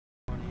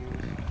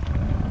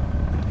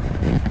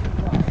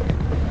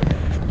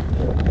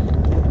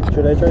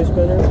Should I try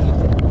spinner?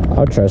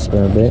 I'll try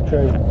spinner bait.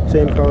 Try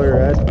same color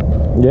red.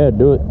 Yeah,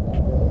 do it.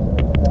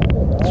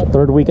 It's our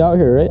third week out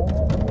here, right?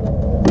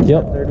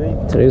 Yep. Third week.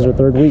 Today's our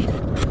third week.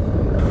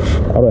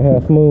 Out of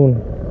half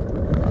moon.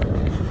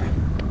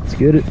 Let's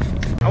get it.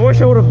 I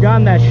wish I would have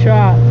gotten that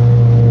shot.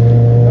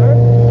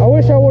 I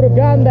wish I would have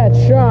gotten that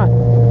shot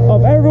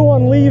of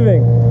everyone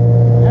leaving.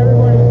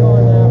 Everybody's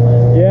going that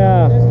way.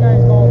 Yeah. This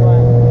guy's going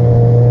left.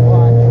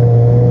 Watch.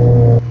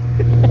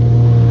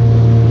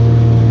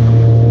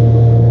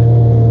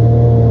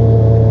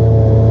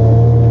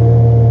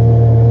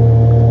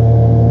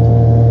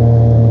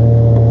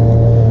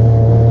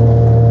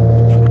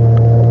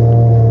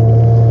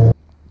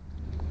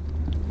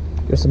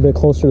 Just a bit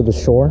closer to the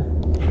shore.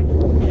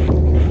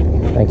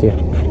 Thank you.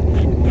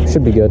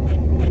 Should be good.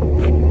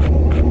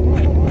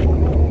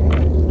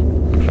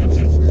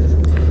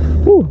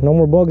 Whew, no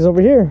more bugs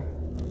over here.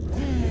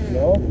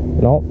 No?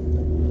 No.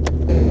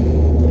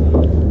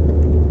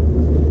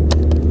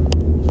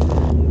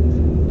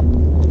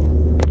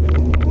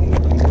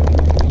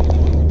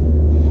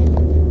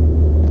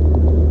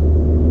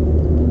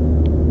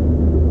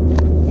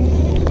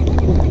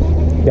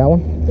 Got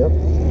one? Yep.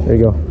 There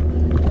you go.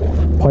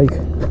 Pike.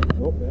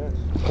 Oh, bass.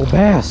 Oh,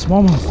 bass.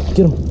 Mama.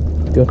 Get him.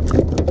 Good.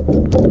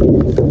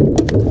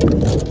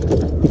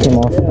 He came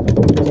off. Yeah.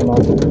 He came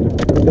off.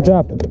 Good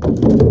job.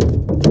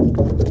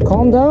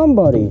 Calm down,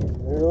 buddy. I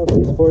don't know if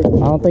he's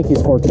 14. I don't think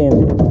he's 14.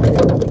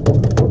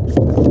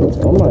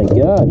 Oh my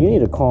god, you need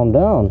to calm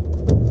down.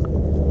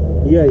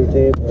 You got your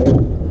tape, right?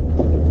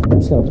 I'm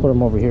just gonna put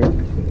him over here.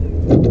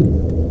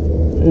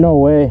 No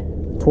way.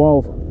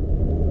 12.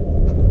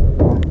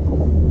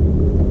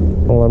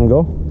 Don't let him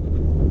go.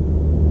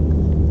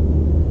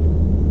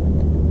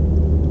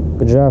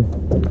 Good job.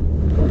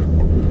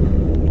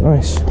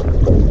 Nice.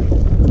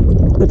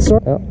 Good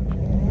start. Yep.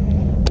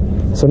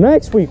 So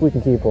next week we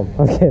can keep him.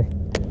 I'm kidding.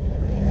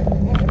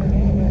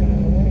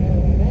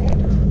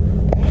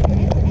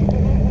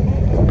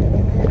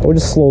 We'll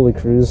just slowly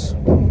cruise.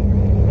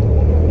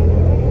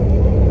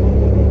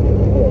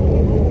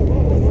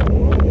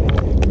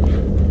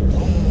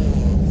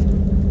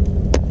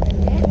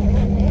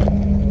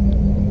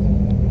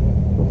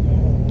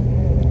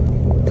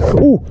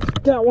 Ooh,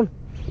 got one.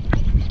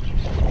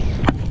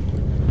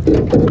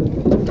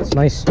 It's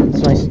nice.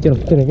 It's nice. Get him.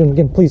 Get him. Get him.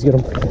 Get him. Please get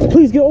him.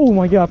 Please get. Oh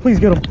my god. Please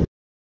get him.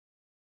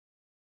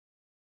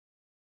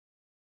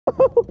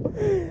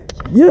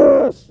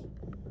 Yes.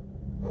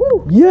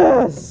 Whew.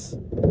 Yes.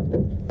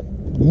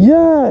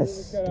 Yes.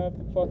 Just got off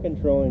the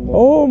fucking trolling motor.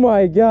 Oh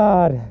my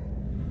god.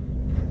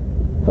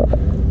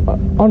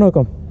 Unhook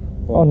him.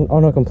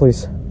 Unhook him,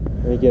 please.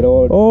 Let me get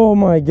old. Oh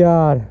my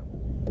god.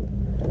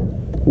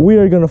 We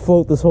are gonna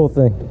float this whole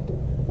thing.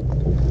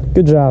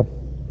 Good job.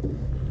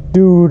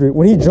 Dude,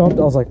 when he jumped,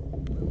 I was like,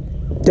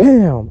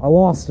 damn, I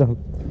lost him.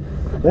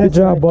 Good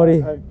job,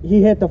 buddy.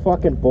 He hit the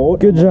fucking boat.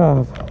 Good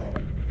job.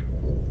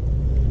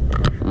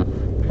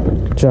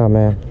 Good job,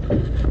 man.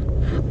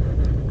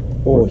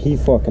 Oh, he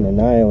fucking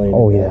annihilated.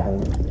 Oh, that yeah.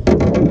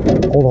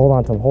 thing. Hold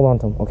on to him. Hold on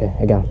to him. Okay,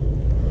 I got him.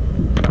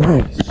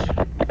 Nice.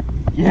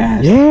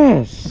 Yes.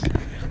 Yes.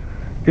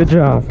 Good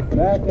job.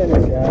 Back in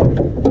his shot.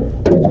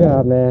 Good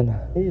job, man.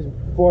 He's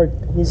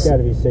got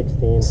to be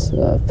 16. It's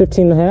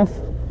 15 and a half.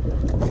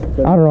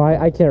 I don't know.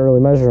 I can't really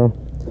measure him.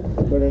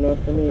 Good enough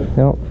for me.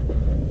 Nope.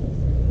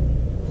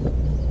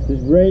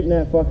 He's right in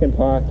that fucking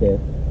pocket.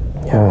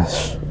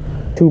 Gosh.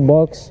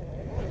 $2.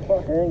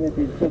 Fuck, I think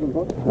it's $7.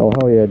 Oh,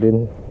 hell yeah,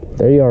 dude.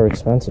 They are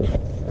expensive.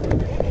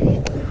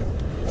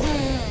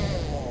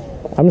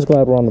 I'm just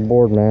glad we're on the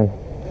board, man.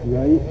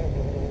 Right?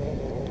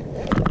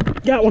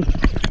 Got one.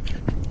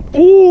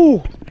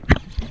 Ooh!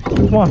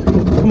 Come on.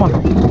 Come on.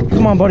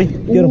 Come on, buddy.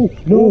 Get him.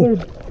 No,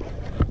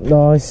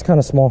 no, he's kind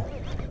of small.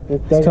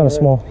 He's kind of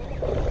small.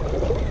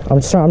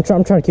 I'm trying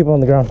to keep him on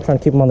the ground. Trying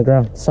to keep him on the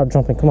ground. Stop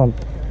jumping. Come on.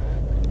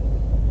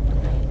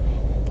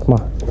 Come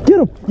on. Get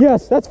him.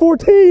 Yes, that's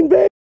 14,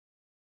 baby.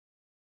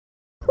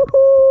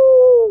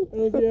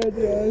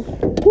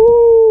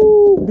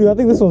 Woo! Dude, I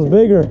think this one's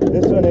bigger.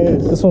 This one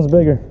is. This one's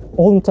bigger.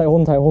 Hold him tight.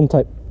 Hold him tight. Hold him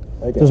tight.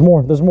 Okay. There's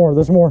more. There's more.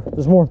 There's more.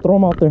 There's more. Throw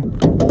him out there. I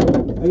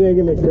gotta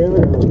get my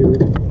trailer out,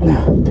 dude.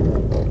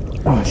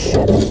 Oh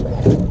shit.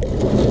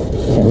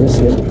 Can't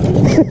risk it.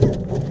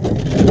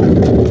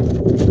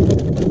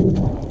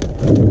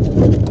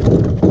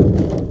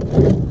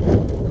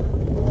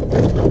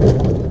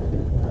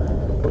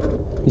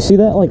 You see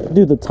that? Like,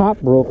 dude, the top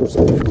broke or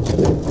something.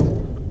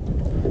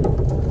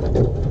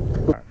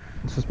 Alright,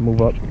 let's just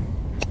move up.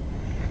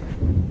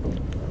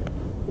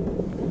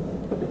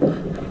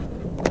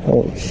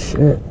 Holy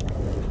shit.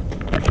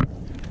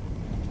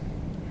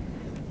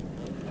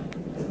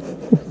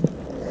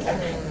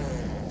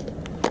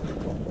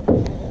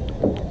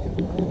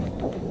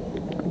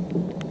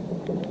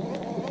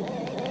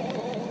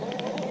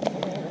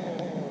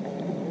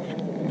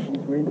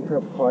 Waiting for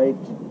a pike.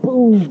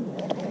 Boom!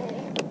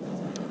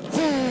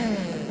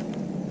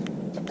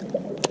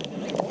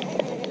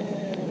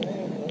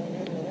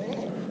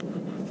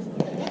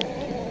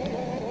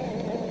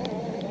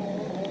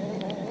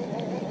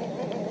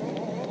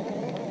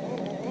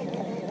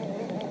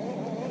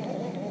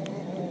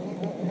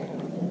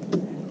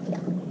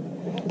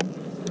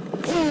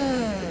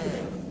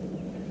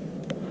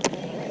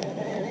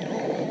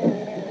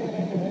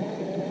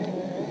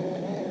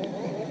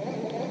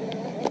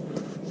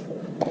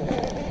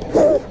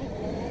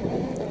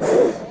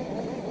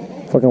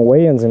 Fucking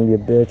weigh-in's gonna be a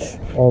bitch.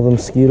 All the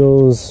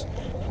mosquitoes.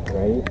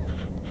 Right?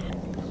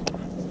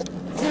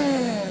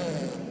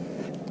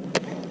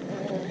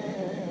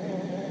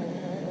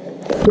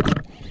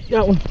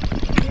 Got one.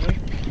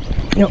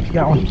 Yep,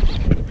 got one.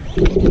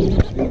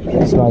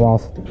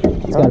 Smallmouth.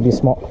 It's gotta be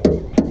small.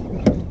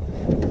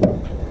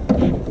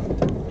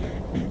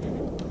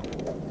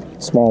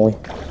 Smallie.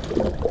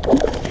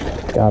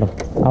 Got him.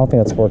 I don't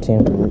think that's 14.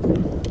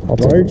 I'll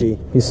take him. Largy.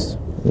 He's,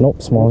 nope,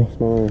 Smallie.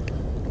 Smaller.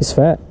 He's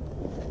fat.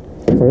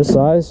 For his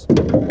size.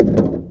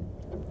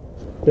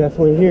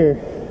 Definitely here.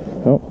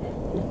 Nope.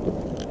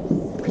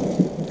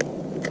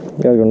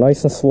 You gotta go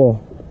nice and slow.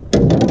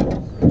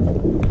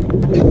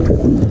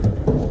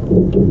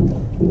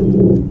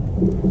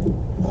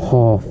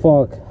 Oh,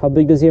 fuck. How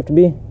big does he have to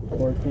be?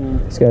 14.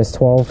 This guy's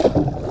 12.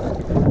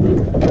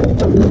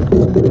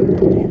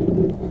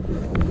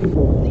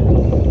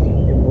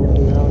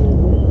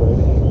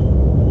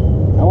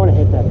 I want to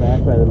hit that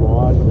back by the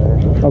logs there.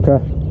 Okay.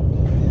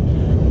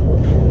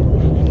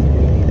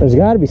 There's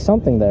got to be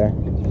something there.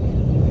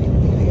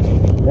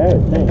 There,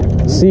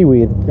 thanks.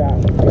 Seaweed. Got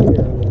it.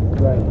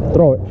 Right.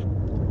 Throw it.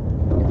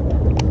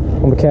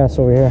 I'm gonna cast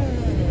over here.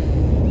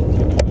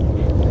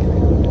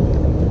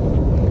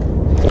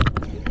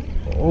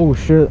 Oh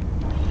shit.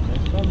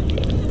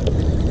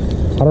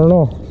 I don't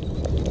know.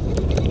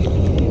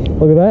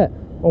 Look at that.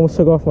 Almost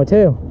took off my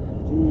tail.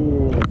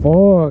 Jeez.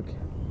 Fuck.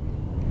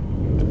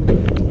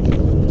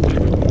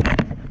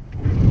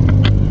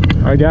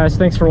 Alright guys,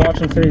 thanks for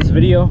watching today's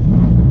video.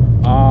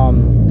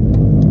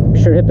 Be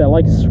sure to hit that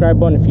like and subscribe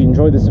button if you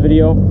enjoyed this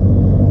video.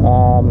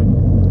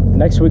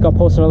 Next week I'll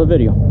post another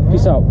video.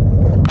 Peace out.